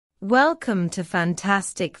Welcome to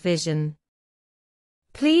Fantastic Vision.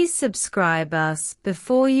 Please subscribe us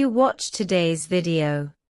before you watch today's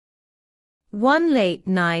video. One late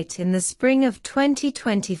night in the spring of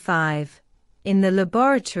 2025, in the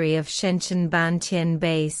laboratory of Shenzhen Bantian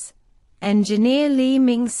Base, engineer Li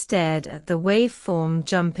Ming stared at the waveform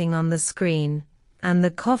jumping on the screen, and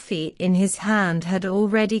the coffee in his hand had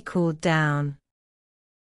already cooled down.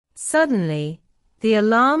 Suddenly, the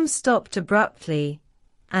alarm stopped abruptly,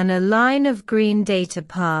 and a line of green data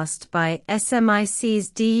passed by SMIC's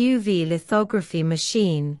DUV lithography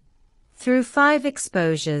machine. Through 5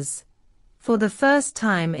 exposures, for the first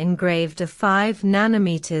time engraved a 5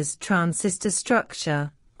 nanometers transistor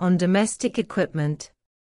structure on domestic equipment.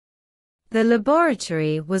 The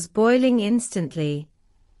laboratory was boiling instantly.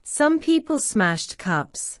 Some people smashed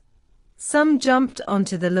cups. Some jumped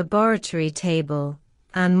onto the laboratory table,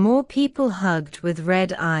 and more people hugged with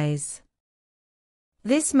red eyes.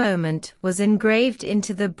 This moment was engraved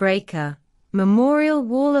into the breaker memorial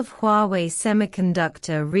wall of Huawei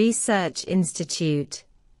Semiconductor Research Institute,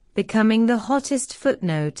 becoming the hottest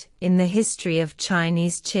footnote in the history of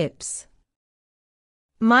Chinese chips.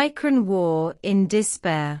 Micron war in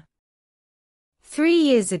despair. 3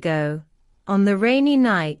 years ago, on the rainy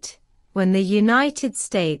night, when the United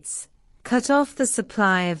States cut off the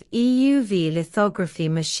supply of EUV lithography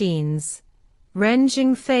machines, Ren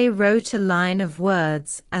Zhengfei wrote a line of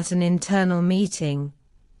words at an internal meeting: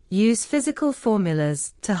 use physical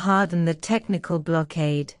formulas to harden the technical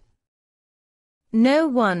blockade. No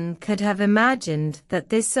one could have imagined that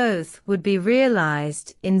this oath would be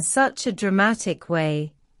realized in such a dramatic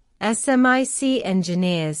way. SMIC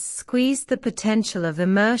engineers squeezed the potential of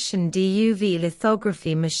immersion DUV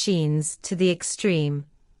lithography machines to the extreme,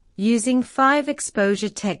 using 5 exposure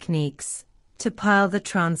techniques to pile the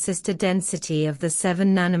transistor density of the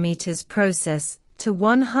 7 nanometers process to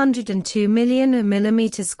 102 million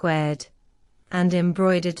mm², and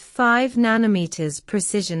embroidered 5 nanometers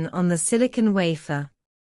precision on the silicon wafer.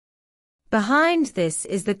 Behind this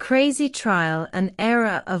is the crazy trial and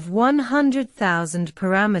error of 100,000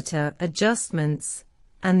 parameter adjustments,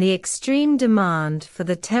 and the extreme demand for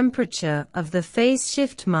the temperature of the phase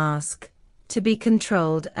shift mask to be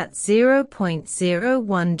controlled at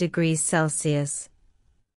 0.01 degrees Celsius.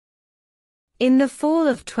 In the fall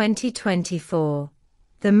of 2024,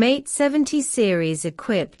 the Mate 70 series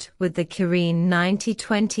equipped with the Kirin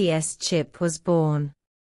 9020S chip was born.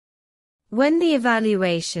 When the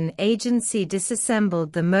evaluation agency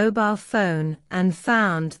disassembled the mobile phone and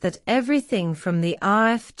found that everything from the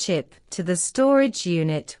RF chip to the storage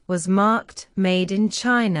unit was marked "Made in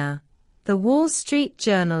China," the Wall Street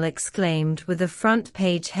Journal exclaimed with a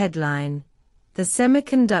front-page headline, "The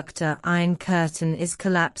semiconductor Iron Curtain is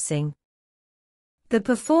collapsing." The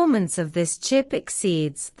performance of this chip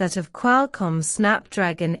exceeds that of Qualcomm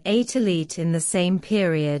Snapdragon 8 Elite in the same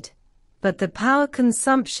period, but the power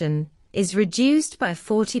consumption is reduced by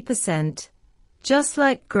 40%, just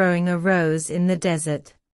like growing a rose in the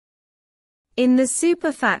desert. In the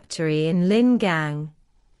superfactory in Lingang,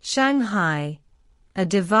 Shanghai, a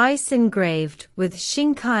device engraved with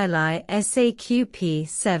Xinkailai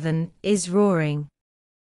SAQP7 is roaring.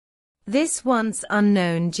 This once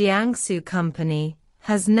unknown Jiangsu company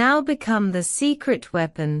has now become the secret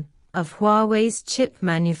weapon of Huawei's chip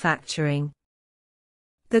manufacturing.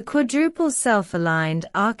 The quadruple self-aligned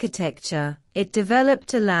architecture it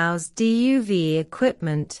developed allows DUV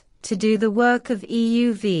equipment to do the work of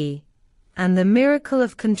EUV, and the miracle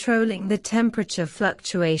of controlling the temperature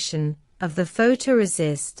fluctuation of the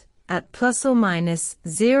photoresist at plus or minus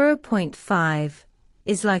 0.5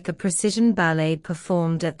 is like a precision ballet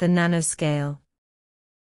performed at the nanoscale.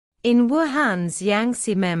 In Wuhan's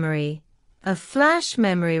Yangtze memory, a flash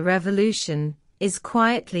memory revolution is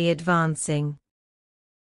quietly advancing.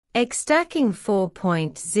 Stacking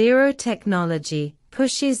 4.0 technology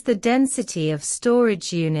pushes the density of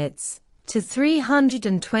storage units to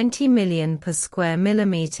 320 million per square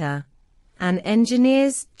millimeter, and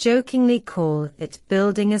engineers jokingly call it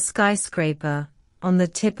building a skyscraper on the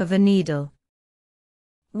tip of a needle.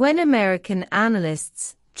 When American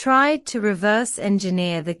analysts tried to reverse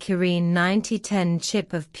engineer the Kirin 9010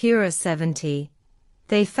 chip of Pura 70,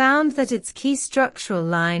 they found that its key structural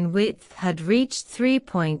line width had reached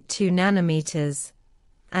 3.2 nanometers,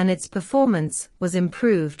 and its performance was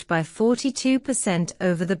improved by 42%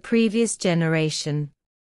 over the previous generation.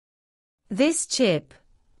 This chip,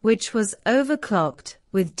 which was overclocked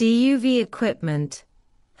with DUV equipment,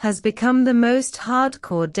 has become the most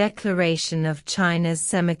hardcore declaration of China's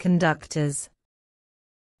semiconductors.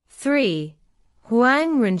 3.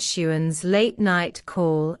 Huang Renshuan's late-night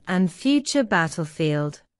call and future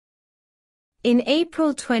battlefield. In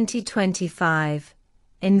April 2025,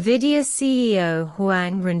 NVIDIA CEO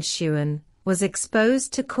Huang Renxuan was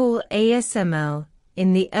exposed to call ASML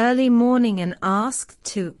in the early morning and asked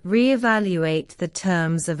to re-evaluate the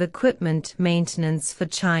terms of equipment maintenance for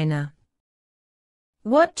China.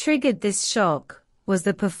 What triggered this shock was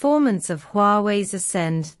the performance of Huawei's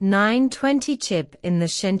Ascend 920 chip in the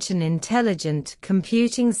Shenzhen Intelligent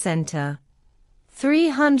Computing Center.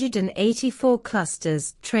 384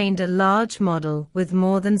 clusters trained a large model with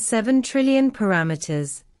more than 7 trillion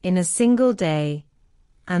parameters in a single day,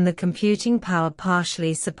 and the computing power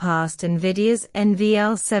partially surpassed NVIDIA's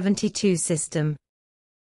NVL72 system.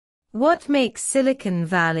 What makes Silicon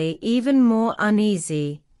Valley even more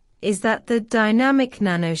uneasy is that the dynamic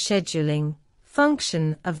nanoscheduling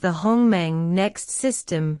function of the Hongmeng Next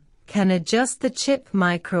system can adjust the chip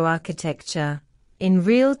microarchitecture in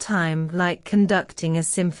real time like conducting a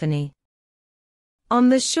symphony. On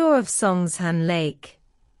the shore of Songshan Lake,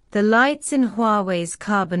 the lights in Huawei's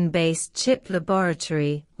carbon-based chip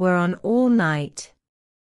laboratory were on all night.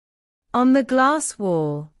 On the glass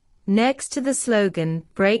wall, next to the slogan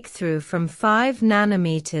 "Breakthrough from 5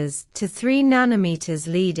 nanometers to 3 nanometers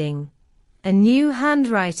leading," a new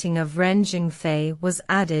handwriting of Ren Zhengfei was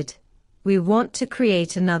added: "We want to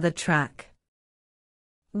create another track."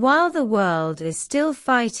 While the world is still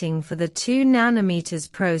fighting for the 2 nanometers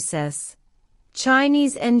process,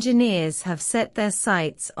 Chinese engineers have set their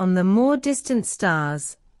sights on the more distant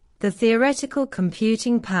stars. The theoretical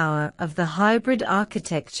computing power of the hybrid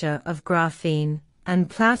architecture of graphene and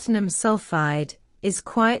platinum sulfide is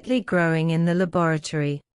quietly growing in the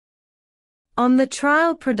laboratory. On the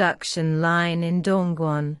trial production line in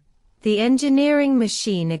Dongguan, the engineering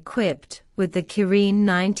machine equipped with the Kirin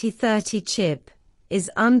 9030 chip is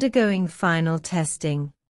undergoing final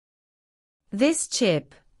testing. This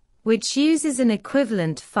chip, which uses an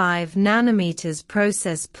equivalent 5 nanometers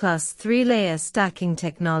process plus 3-layer stacking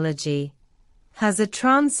technology, has a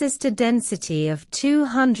transistor density of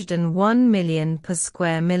 201 million per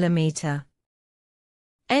square millimeter.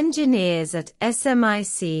 Engineers at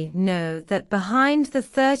SMIC know that behind the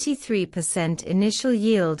 33% initial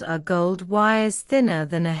yield are gold wires thinner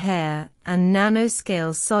than a hair and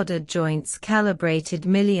nanoscale soldered joints calibrated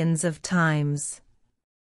millions of times.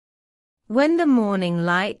 When the morning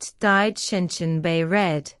light dyed Shenzhen Bay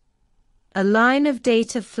red, a line of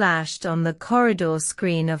data flashed on the corridor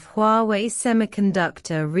screen of Huawei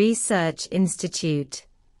Semiconductor Research Institute.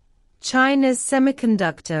 China's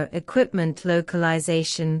semiconductor equipment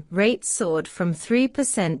localization rate soared from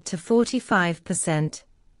 3% to 45%,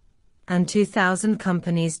 and 2,000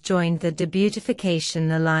 companies joined the Debeautification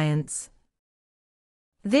Alliance.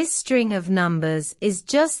 This string of numbers is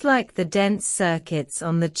just like the dense circuits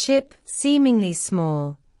on the chip, seemingly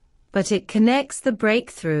small, but it connects the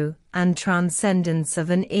breakthrough and transcendence of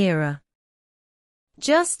an era.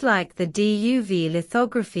 Just like the DUV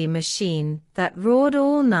lithography machine that roared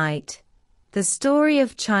all night, the story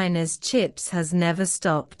of China's chips has never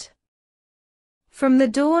stopped. From the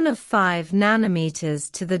dawn of 5 nanometers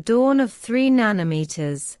to the dawn of 3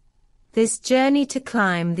 nanometers, this journey to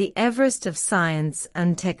climb the Everest of science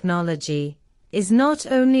and technology is not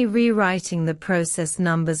only rewriting the process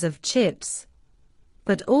numbers of chips,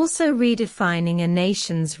 but also redefining a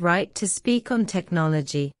nation's right to speak on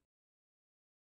technology.